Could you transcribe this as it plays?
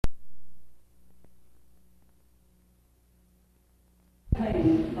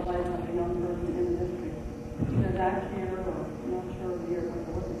changed the life of a young person in the district. Either that year, or I'm not sure of the year, but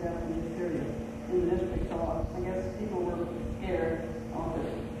there was a death in this period in the district. So I guess people were scared of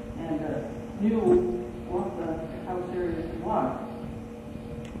it and knew how serious it was.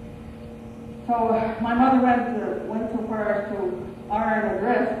 So my mother went so far as to iron a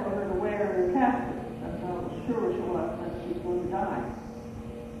dress for her to wear in a casket. That's how sure she was that she was going to die.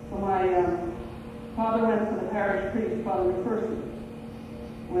 So my father went to the parish priest, Father McPherson.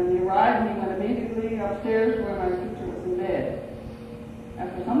 When he arrived, he went immediately upstairs to where my sister was in bed.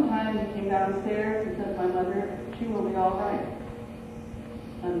 After some time, he came downstairs and said to my mother, "She will be all right."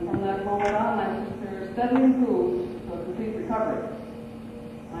 And from that moment on, my sister steadily improved to a complete recovery.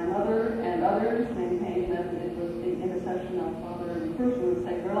 My mother and others maintained that it was the intercession of Father McPherson who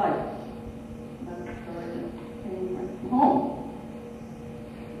saved her life. That's the story that came right from home.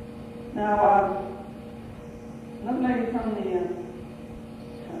 Now, another lady from the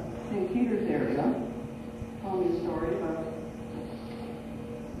St. Peter's area told me a story about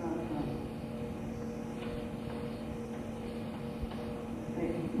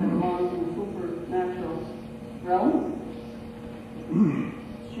that belongs in the supernatural realm.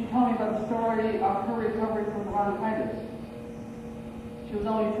 She told me about the story of her recovery from bronchitis. She was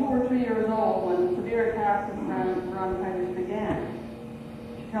only 2 or 3 years old when severe attacks of bronchitis began.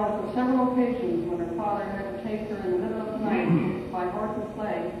 She tells of several occasions when her father had to take her in the middle of the night by horse and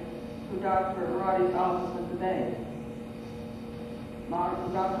sleigh to Dr. Roddy's office at the bay.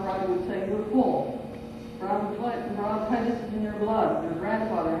 Dr. Roddy would say, "You're full. Bronchitis is in your blood. Your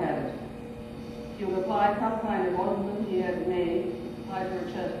grandfather had it." He would apply some kind of ointment he had made, applied to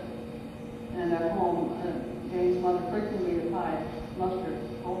her chest. And at home, Jane's mother frequently applied mustard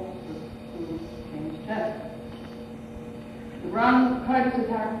poultices to Jane's chest. The bronchitis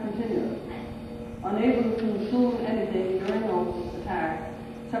attacks continued. Unable to consume anything during those attacks,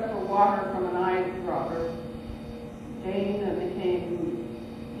 except for water from an eyedropper, Jane became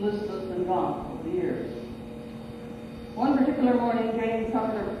listless and gaunt over the years. One particular morning, Jane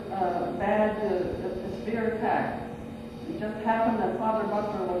suffered a severe attack. It just happened that Father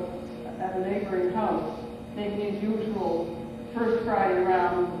Butler was at a neighboring house, making his usual first Friday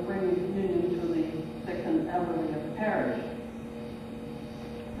round of bringing communion to the sick and elderly of the parish.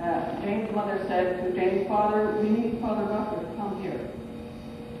 Jane's mother said to Jane's father, "We need Father Butler to come here."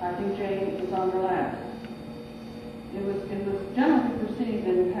 I think Jane was on her lap. It was generally perceived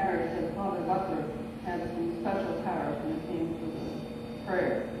in the parish that Father Butler had some special powers when it came to the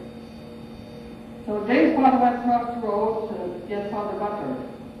prayer. So Jane's father went across the road to get Father Butler.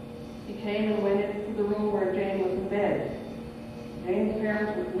 He came and went into the room where Jane was in bed. Jane's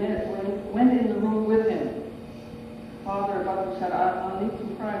parents went in the room with him. Father Butler said, "I'll need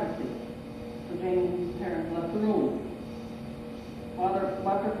some privacy." So Jane's parents left the room. Father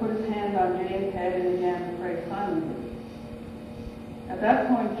Butler put his hand on Jane's head and began to pray silently. At that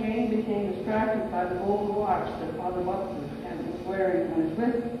point, Jane became distracted by the gold watch that Father Butler was wearing on his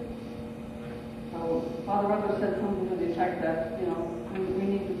wrist. So Father Butler said something to the effect that, we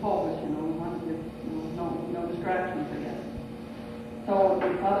need to focus, we want to get, no distractions, I guess. So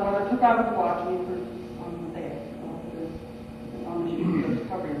Father Butler took out his watch and he put it on the bed, on the sheet that was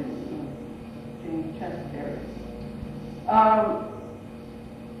covering Jane's chest area.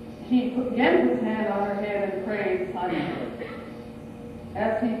 He again put his hand on her head and prayed silently.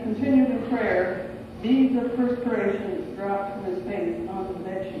 As he continued in prayer, beads of perspiration dropped from his face onto the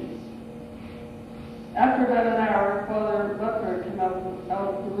bed sheets. After about an hour, Father Butler came out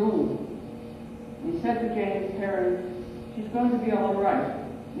of the room. He said to Jane's parents, "She's going to be all right.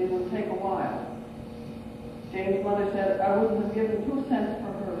 It will take a while." Jane's mother said, "I wouldn't have given 2 cents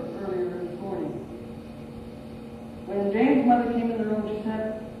for her earlier this morning." When Jane's mother came in the room, she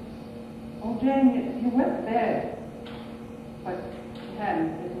said, "Oh, Jane, you wet the bed." But she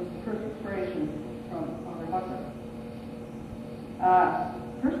hadn't. It was perspiration from Father Butler.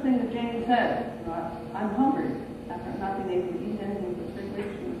 First thing that Jane said, "I'm hungry." After not being able to eat anything for 3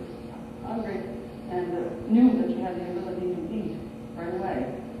 weeks, she was hungry and knew that she had the ability to eat right away.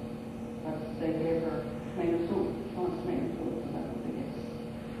 But they gave her tomato soup. She wanted tomato soup, so that's what they gave her.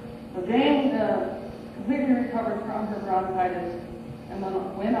 So Jane completely recovered from her bronchitis and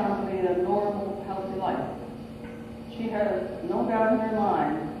went on to lead a normal, healthy life. She has no doubt in her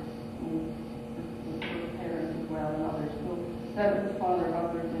mind, with her parents as well and others, that it was Father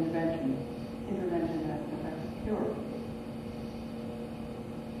Butler's intervention that effected cure.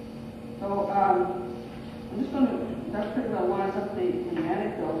 So I'm just going to, that's pretty well winds up the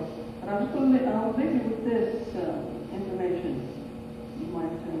anecdote, but I'm just going to, I'll leave you with this information. It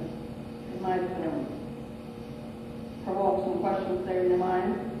might provoke some questions there in your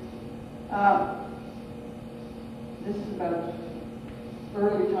mind. This is about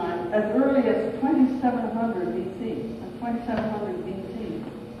early time. As early as 2700 BC,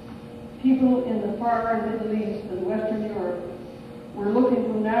 people in the far Middle East and Western Europe were looking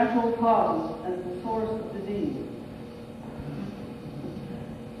for natural causes as the source of disease.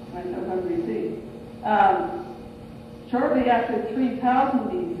 2700 BC. Shortly after 3000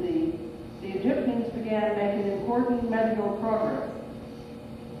 BC, the Egyptians began making important medical progress.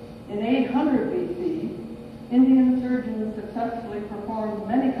 In 800 BC, Indian surgeons successfully performed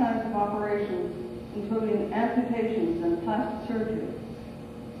many kinds of operations, including amputations and plastic surgery.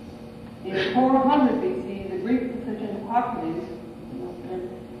 In 400 BC, the Greek physician Hippocrates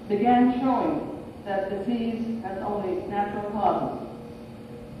began showing that disease has only natural causes.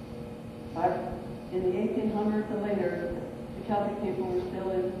 But in the 1800s and later, the Celtic people were still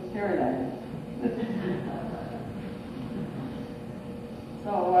in paradise.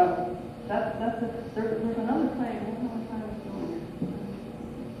 So there's another claim. I don't know what time it's going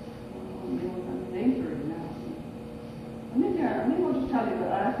here. I'm dangerous now. Let me just tell you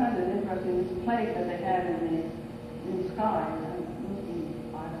that I find it interesting, this plague that they had in the sky,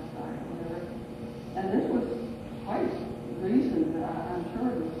 by the sky or whatever. And this was quite recent. I'm sure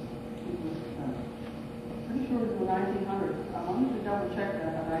it was pretty sure it was the 1900s. I wanted to double check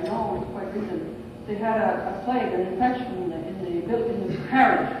that, but I know it was quite recent. They had a plague, an infection in the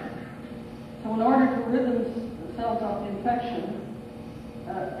parish. So in order to rid themselves of the infection,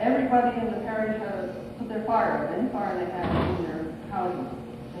 everybody in the parish had to put their fire out, any fire they had in their houses.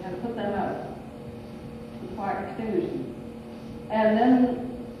 They had to put them out, with fire extinguishing. And then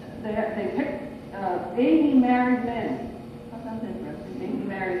they picked 80 married men. That sounds interesting, 80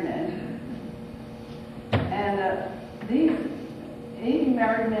 married men. And these 80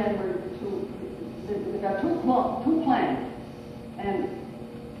 married men they got two plants, and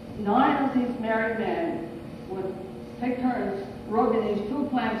 9 of these married men would take turns rubbing these 2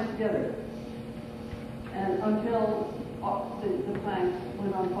 plants together, and until the plants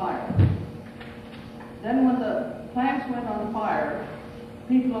went on fire. Then when the plants went on fire,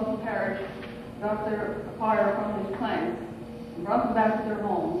 people of the parish got their fire from these plants and brought them back to their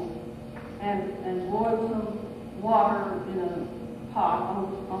homes and boiled some water in a pot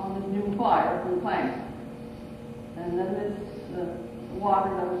on this new fire from the plants. And then this water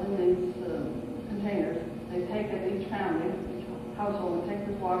that was in these containers, they take it, each family, each household would take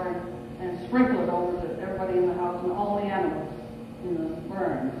this water and sprinkle it over to everybody in the house and all the animals in the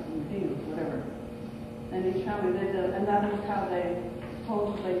barns, in the fields, whatever. And each family did that, and that is how they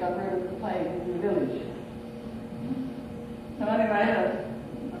supposedly got rid of the plague in the village. So anyway,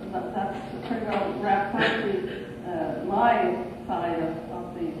 that's pretty well wrapped up my side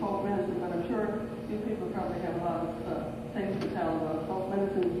of the folk medicine, but I'm sure you people probably have a lot of things to tell about folk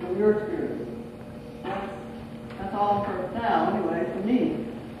medicine from your experience. That's all for now, anyway, for me.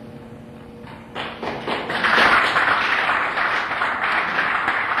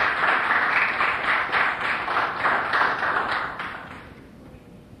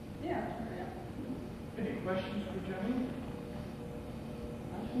 Any questions for Jenny?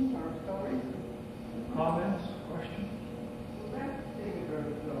 Questions or stories? Comments? Questions? Well, that thing about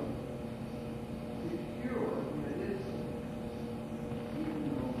the cure medicine, even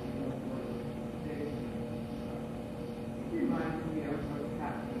though we don't know what it is, it reminds me of what's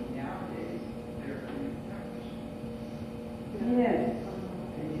happening nowadays. They're infectious. Yes.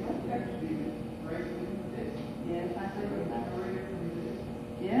 And you don't actually break into this. Yes, I think that. This.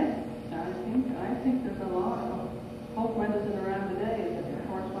 Yes, I think there's a lot of folk medicine around today that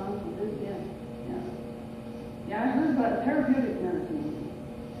corresponds with this. Yes. Yeah. Yeah, I heard about therapeutic medicine.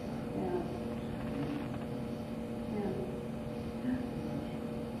 Yeah. Yeah.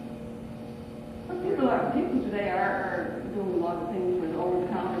 But people today are doing a lot of things with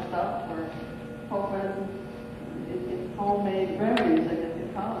over-the-counter stuff or folk medicine. It's homemade remedies, I guess you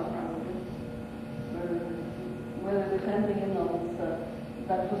call it, probably. Whether there's anything in those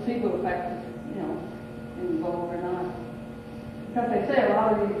that placebo effect is, involved or not. Because they say a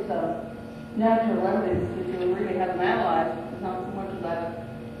lot of these natural remedies, if you really have them analyzed, there's not so much of that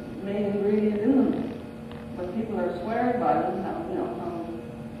main ingredient in them. But people are swearing by them, how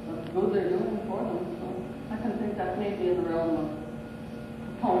good they're doing for them. So I can think that may be in the realm of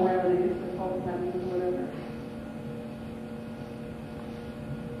home remedies or folk medicine or whatever.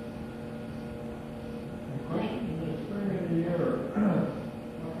 Any questions? In the spring of the year,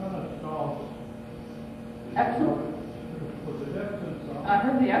 what kind of salts? Epsom? Was it Epsom salt? I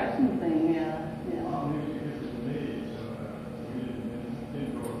heard the Epsom thing, yeah. Mom used to give it to me, so we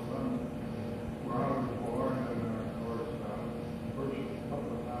didn't go from where I was born, and of course,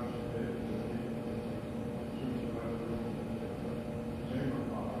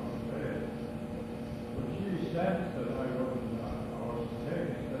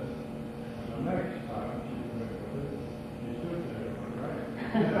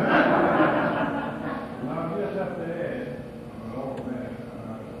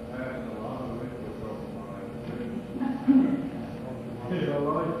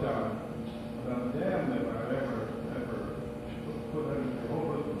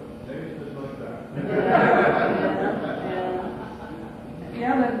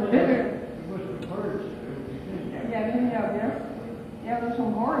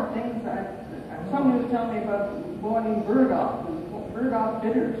 of things. Somebody was telling me about boiling burdock and burdock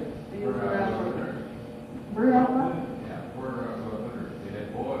bitters. They use around for burdock what? Yeah, burdock bitters. They had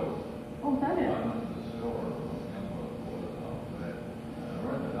boiled. Oh, that I is. went to the store and boiled off that. I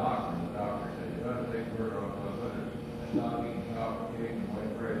read the doctor, and the doctor said, you better take burdock bitters and not eat chocolate cake and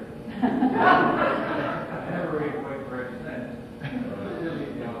white bread. I never ate white bread since. I still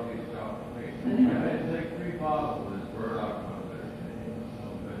eat chocolate cake. I didn't take 3 bottles of this burdock bitters. It was so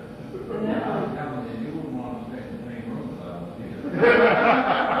bitter. I'm telling you, you wouldn't want to stay in the same room with us either.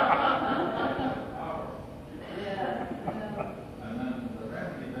 And then the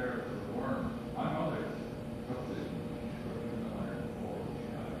remedy there for the worms, my mother cooked this when she was 104.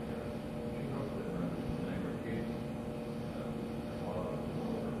 She cooked it when they were kids.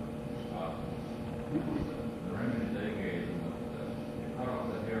 The remedy they gave them was you cut off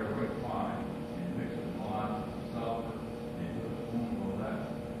the hair right fine and mix it with lots of sulfur and put a spoonful of that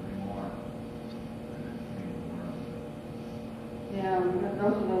every morning. And it cleaned the worms. Yeah,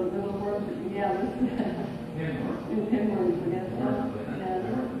 those are the little worms that Pinworms. pinworms, I guess. Worms, Yeah,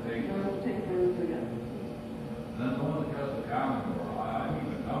 they were potato. worms, tapeworms, I guess. And then the one that goes to common door, I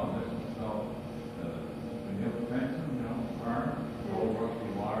even know this myself. When you have a fencing, burn, old rusty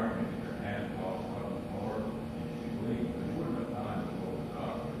wire, and your hand falls on the floor, and you bleed, but you wouldn't have time to go to the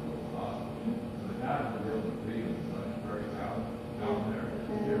doctor or go to the hospital. So the guys are real to feel, it's very down there.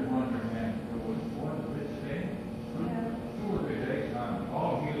 Just run your hand through it, what a bit stain. 2 or 3 days time,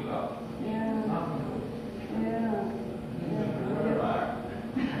 all healed up. Yeah. Nothing to it. Yeah.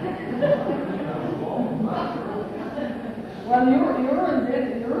 Well,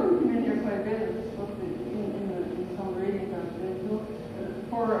 urine committee are quite good. It's supposed to be in some readings of it.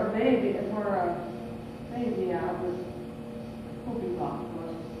 For a baby, it was cooking pot.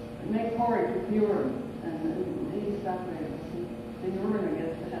 Make porridge with urine, and they use that way. The urine, I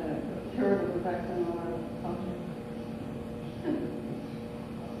guess, had a curative effect on a lot of culture.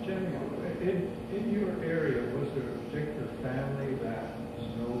 Jenny, in your area, was there a particular family that was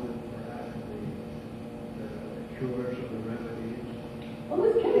noted for having the cures or the remedies? Well,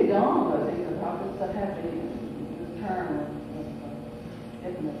 this Kitty Donald, I think, the prophets that had the term of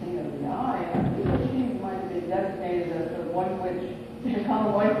getting the thing of the eye. I think she might have been designated as a white witch. They call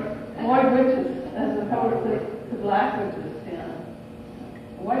them white witches as opposed to black witches. Yeah.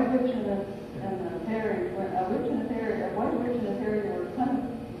 A white witch and a fairy, a witch and a fairy, a white witch and a fairy were kind of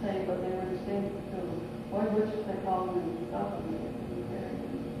the same, but they were distinct. So white witches, they call them in Scotland, and fairies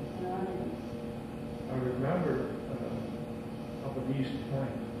in Ireland. I remember up at East Point,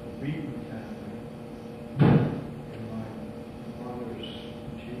 the Beaton family, in my mother's,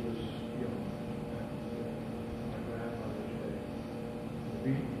 she was young, my grandmother's day, the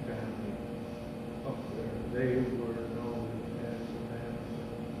Beaton family up there, they were known as the family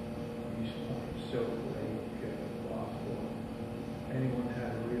of East Point, Silver Lake, Lockwood. Anyone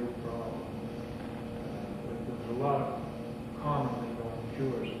had a real problem. There was a lot of commonly known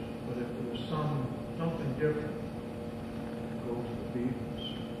cures, but if there was something different, go to the Beatons.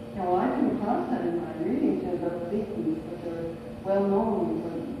 Yeah, well, I came across that in my readings about the Beatons, but they're well known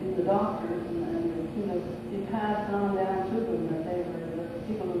in the doctors, and you passed on down to them that they were the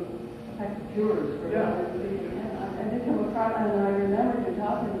people who effective cures for I did come across, and I remember you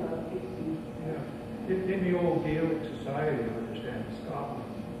talking about Beatons. Yeah. In the old Gaelic society, I understand, in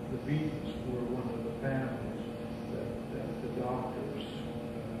Scotland, the Beatons were one of the families that the doctors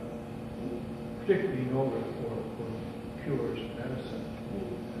particularly noted for cures and medicine.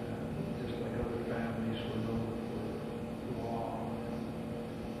 Just like other families were noted for law and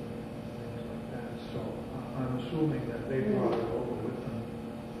things like that. So I'm assuming that they brought it over with them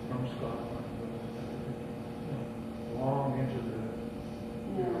from Scotland, long into the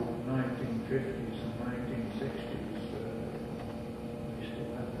 1950s and 1960s. They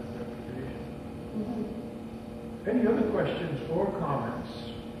still have that reputation. Any other questions or comments?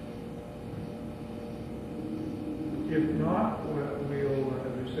 If not, we'll, as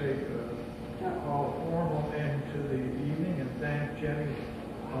we say, call a formal end to the evening and thank Jenny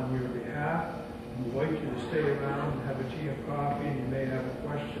on your behalf. We invite you to stay around and have a tea or coffee, and you may have a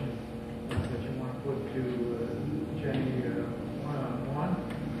question that you want to put to Jenny one-on-one.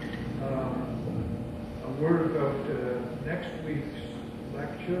 A word about next week's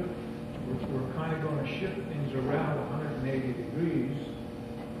lecture. We're kind of going to shift things around 180 degrees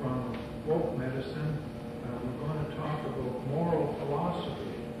from folk medicine. We're going to talk about moral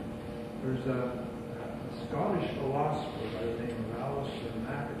philosophy. There's a Scottish philosopher by the name of Alistair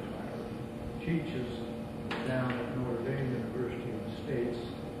McIntyre who teaches down at Notre Dame University in the States,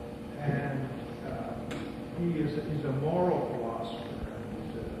 and he's a moral philosopher.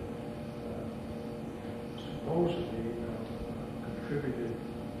 And supposedly contributed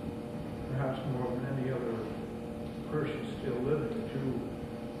perhaps more than any other person still living to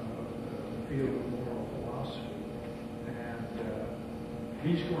the field of moral philosophy. And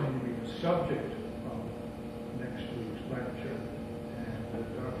he's going to be the subject of next week's lecture. And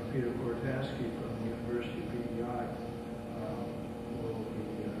Dr. Peter Kortaski from the University of PEI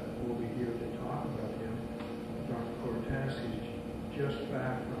will be here to talk about him. Dr. Kortaski is just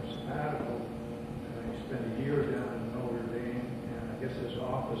back from sabbatical. He spent a year down in Notre Dame, and I guess his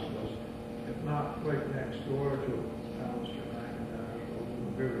office was, if not right next door to Alistair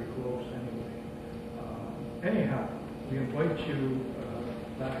McIntosh, very close anyway. Anyhow, we invite you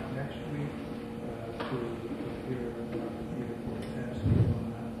back next week to hear Dr. Peter Kortaski on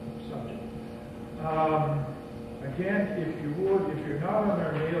that subject. Again, if you would, if you're not on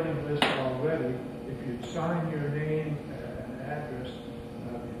our mailing list already, if you'd sign your name and address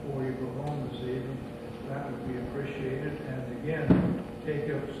before you go home this evening, that would be appreciated. And again, take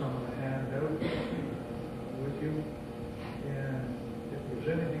up some of the handouts with you. And if there's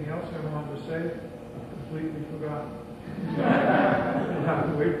anything else I wanted to say, I've completely forgotten. We'll have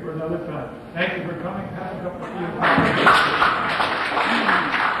to wait for another time. Thank you for coming. Have a cup of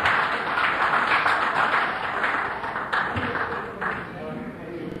tea.